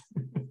hindrance.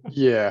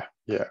 Yeah.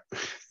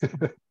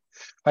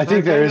 I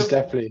think there is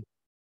definitely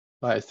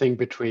like a thing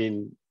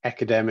between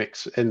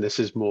academics, and this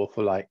is more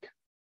for like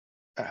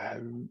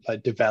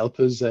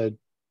developers,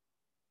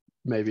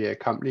 maybe a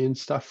company and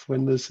stuff,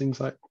 when there's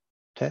things like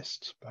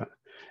tests. But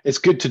it's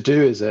good to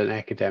do as an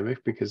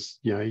academic because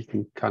you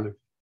can kind of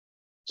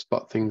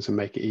spot things and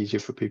make it easier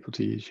for people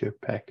to use your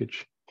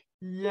package.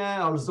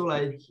 Yeah, also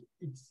like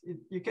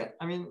you can,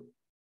 I mean,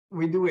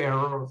 we do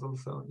errors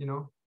also,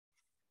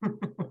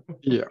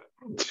 Yeah.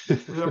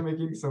 We are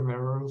making some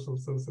errors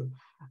also. So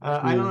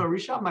I don't know,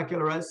 Richard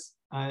McElrath,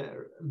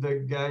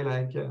 the guy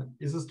like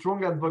is a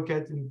strong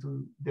advocate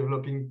into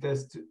developing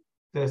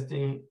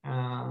testing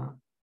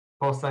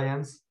for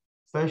science.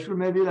 So I should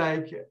maybe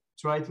like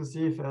try to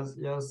see if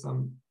there's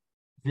some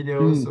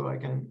videos so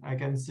I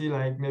can see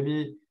like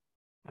maybe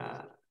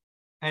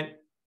and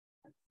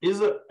he's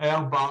a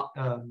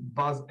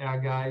Buzz Air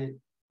guy,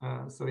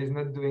 so he's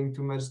not doing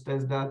too much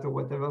test data or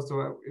whatever.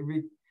 So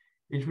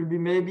it will be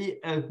maybe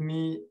help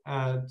me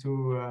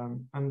to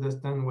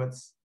understand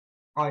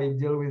how I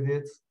deal with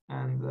it,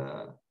 and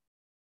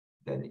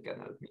then he can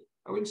help me.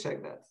 I will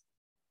check that.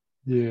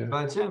 Yeah.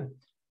 But yeah,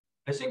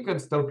 I think we can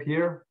stop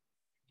here.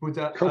 put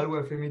Cool.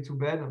 Alwafemi to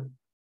bed.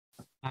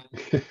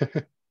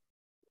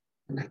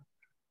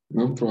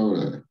 No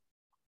problem.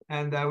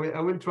 And I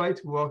will try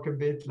to work a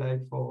bit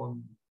like for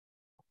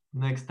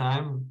next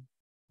time.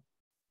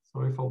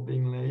 Sorry for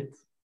being late.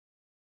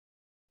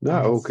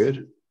 No, all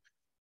good.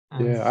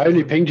 Yeah, I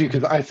only pinged you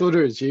because I thought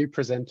it was you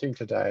presenting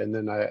today, and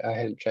then I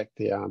hadn't checked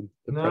the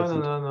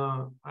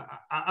No.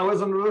 I was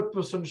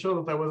 100%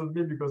 sure that I wasn't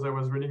me because I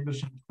was reading the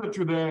chapter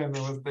today and I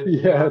was taking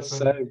Yeah, notes.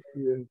 same.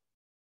 Yeah.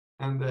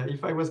 And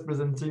if I was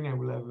presenting, I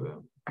would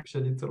have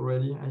shared it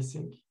already, I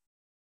think.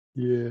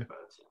 Yeah.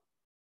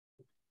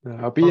 But,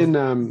 I'll be in.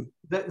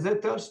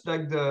 That touched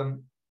like the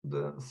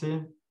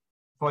see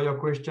for your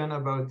question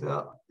about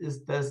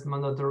is test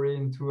mandatory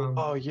into.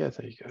 Oh yeah,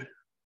 there you go.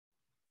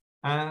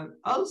 And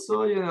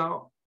also, you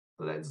know,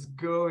 let's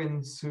go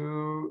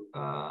into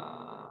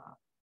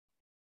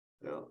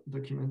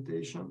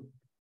documentation.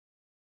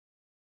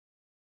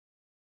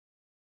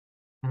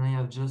 And I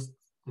have just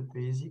the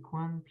basic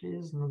one,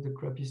 please, not the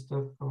crappy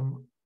stuff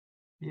from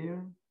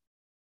here.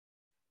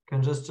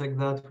 Can just check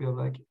that we have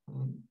like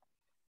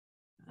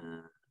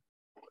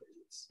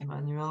it's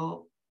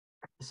manual.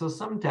 So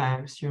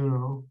sometimes, you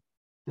know,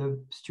 the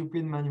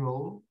stupid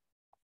manual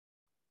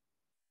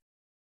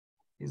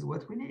is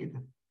what we need.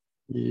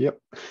 Yep.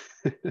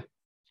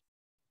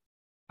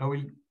 I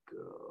will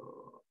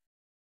go.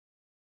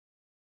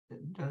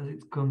 Does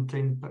it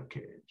contain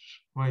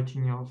package?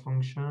 Writing your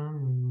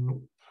function?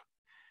 Nope.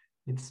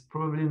 It's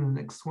probably the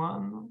next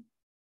one.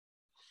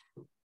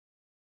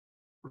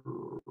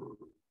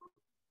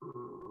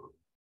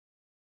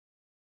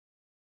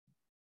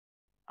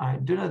 I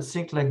do not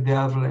think like they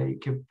have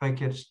like a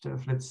package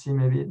stuff. Let's see,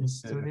 maybe it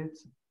installed it.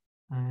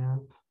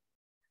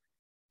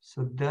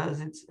 So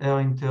does it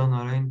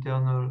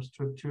internal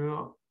structure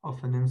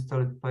of an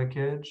installed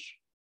package?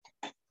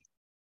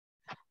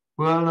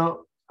 Well,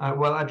 no.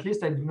 Well, at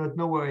least I do not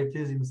know where it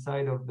is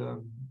inside of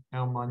the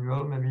R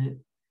manual. Maybe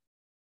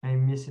I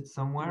miss it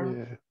somewhere.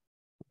 Yeah.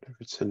 If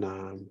it's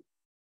an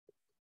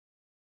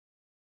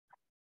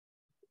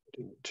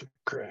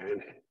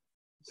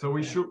So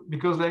we should,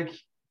 because like,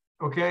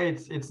 okay,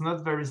 it's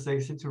not very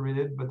sexy to read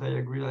it, but I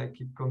agree, like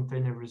it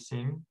contains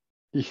everything.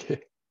 Yeah.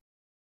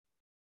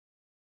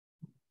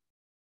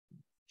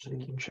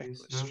 Checking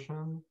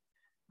version,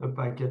 a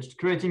package,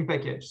 creating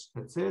package.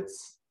 That's it.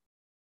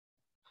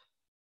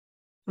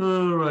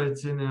 All right,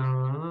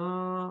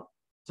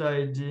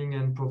 tidying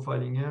and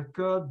profiling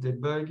haircut,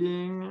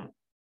 debugging.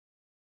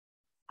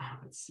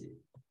 Let's see,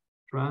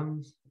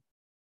 trans.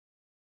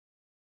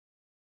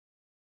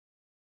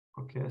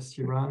 Okay, I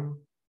see run.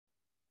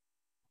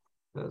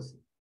 Does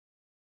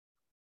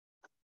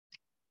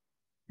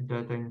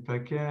data in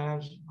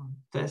package,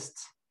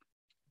 test.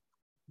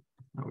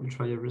 I will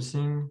try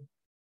everything.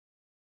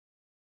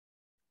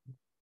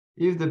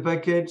 If the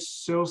package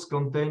source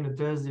contains a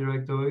test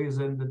directory,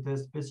 then the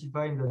test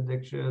specified in the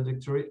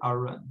directory are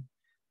run.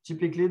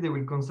 Typically, they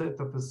will consist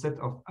of a set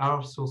of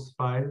R source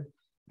file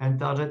and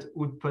target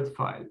output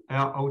file,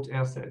 R out,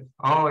 R save.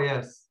 Oh,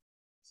 yes.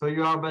 So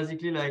you are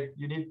basically like,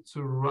 you need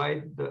to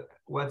write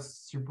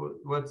what's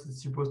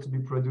supposed to be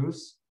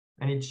produced,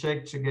 and it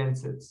checks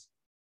against it.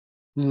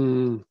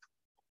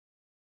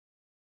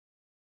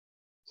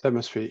 That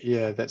must be,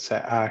 yeah, that's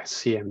that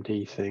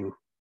RCMD thing.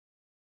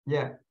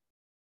 Yeah.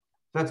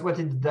 That's what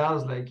it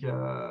does, like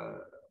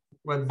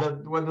what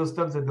those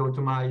stuff that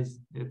automate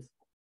it.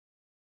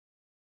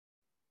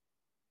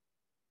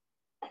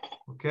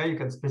 Okay, you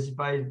can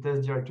specify the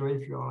test directory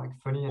if you are like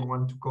funny and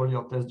want to call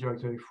your test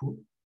directory foo.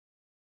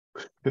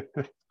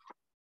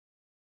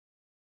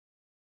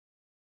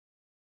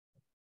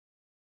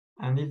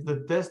 And if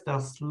the tests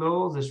are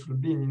slow, they should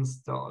be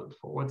installed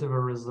for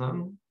whatever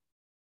reason.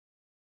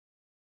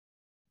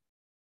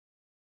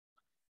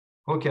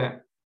 Okay.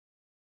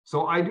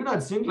 So I do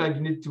not think like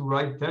you need to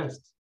write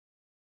tests.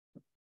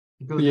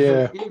 Because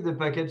if the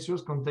package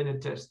source contain a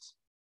test.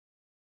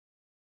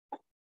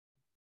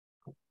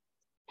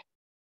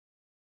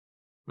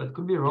 That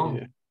could be wrong.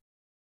 Yeah.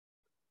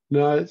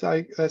 No,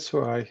 that's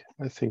what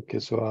I think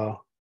as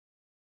well.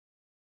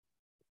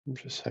 I'm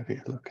just having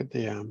a look at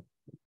the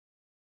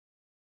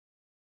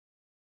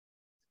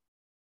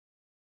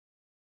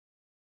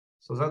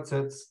So that's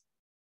it.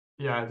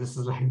 Yeah, this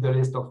is like the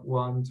list of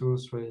 1, 2,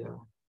 3. Yeah.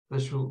 They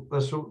should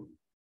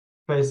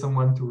pay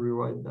someone to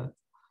rewrite that.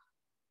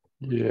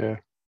 Yeah.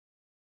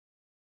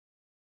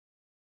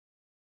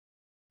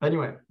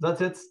 Anyway,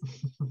 that's it.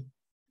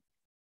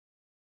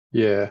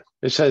 Yeah.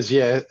 It says,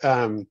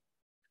 and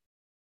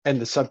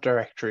the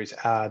subdirectories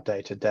are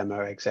data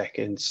demo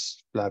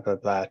execins, blah, blah,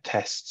 blah,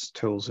 tests,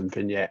 tools, and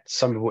vignettes,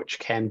 some of which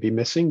can be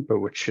missing, but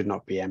which should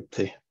not be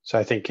empty. So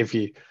I think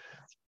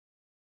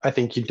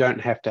you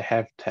don't have to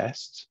have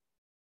tests.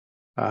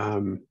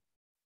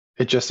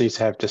 It just needs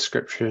to have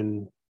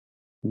description,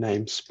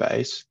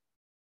 namespace,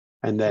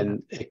 and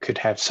then it could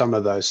have some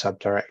of those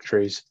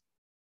subdirectories.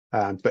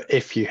 But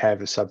if you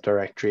have a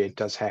subdirectory, it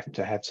does have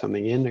to have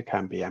something in. It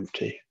can't be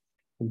empty.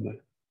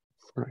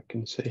 I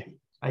can see.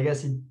 I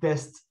guess it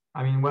tests.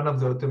 I mean, one of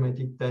the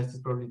automatic tests is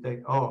probably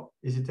take, oh,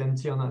 is it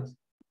empty or not?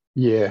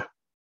 Yeah.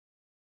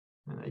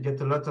 And I get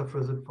a lot of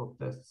results for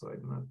tests, so I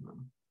do not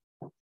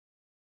know.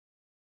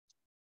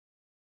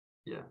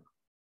 Yeah.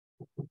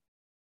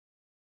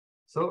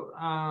 So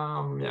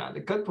yeah,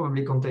 the code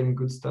probably contained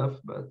good stuff,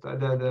 but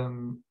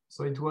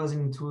so it was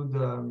into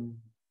the,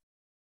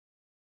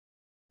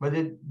 but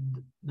it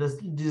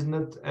does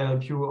not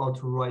help you how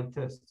to write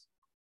tests.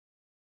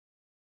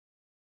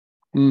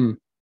 Mm.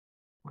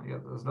 Oh my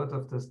God, there's a lot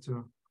of tests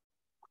too.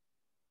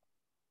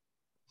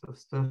 So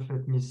stuff,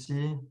 let me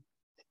see.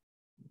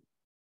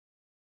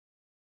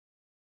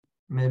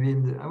 Maybe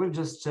I will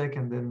just check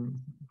and then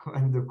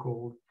end the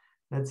code.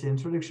 Let's see,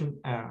 introduction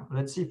error.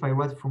 Let's see if I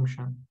write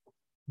function.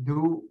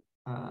 Do,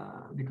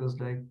 because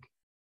like,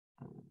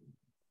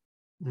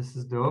 this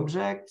is the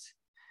object,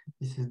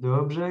 this is the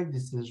object,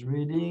 this is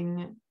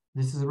reading,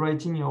 this is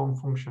writing your own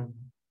function.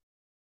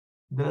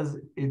 Does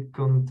it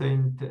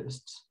contain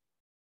tests?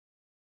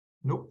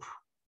 Nope.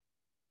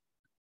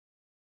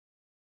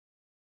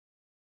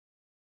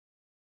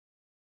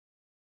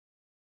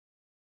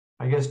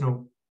 I guess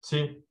no.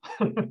 See?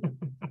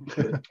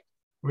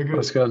 We're good.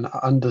 Let's go an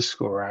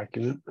underscore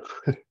argument.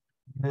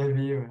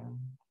 Maybe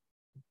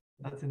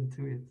that's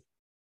into it.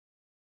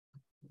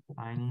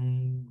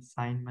 Signing,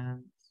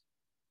 assignment,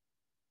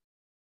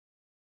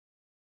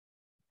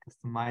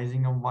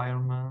 customizing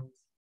environment.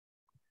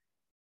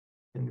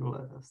 Can do a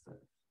lot of stuff.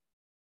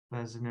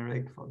 That's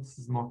generic. For this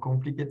is more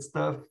complicated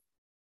stuff.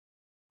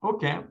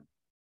 Okay.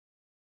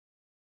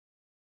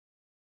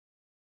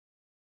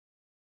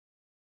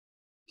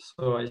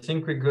 So I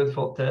think we're good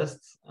for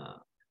tests,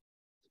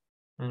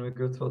 and we're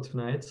good for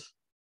tonight.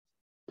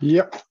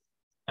 Yep.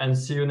 And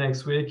see you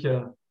next week.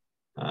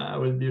 I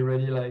will be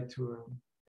ready like to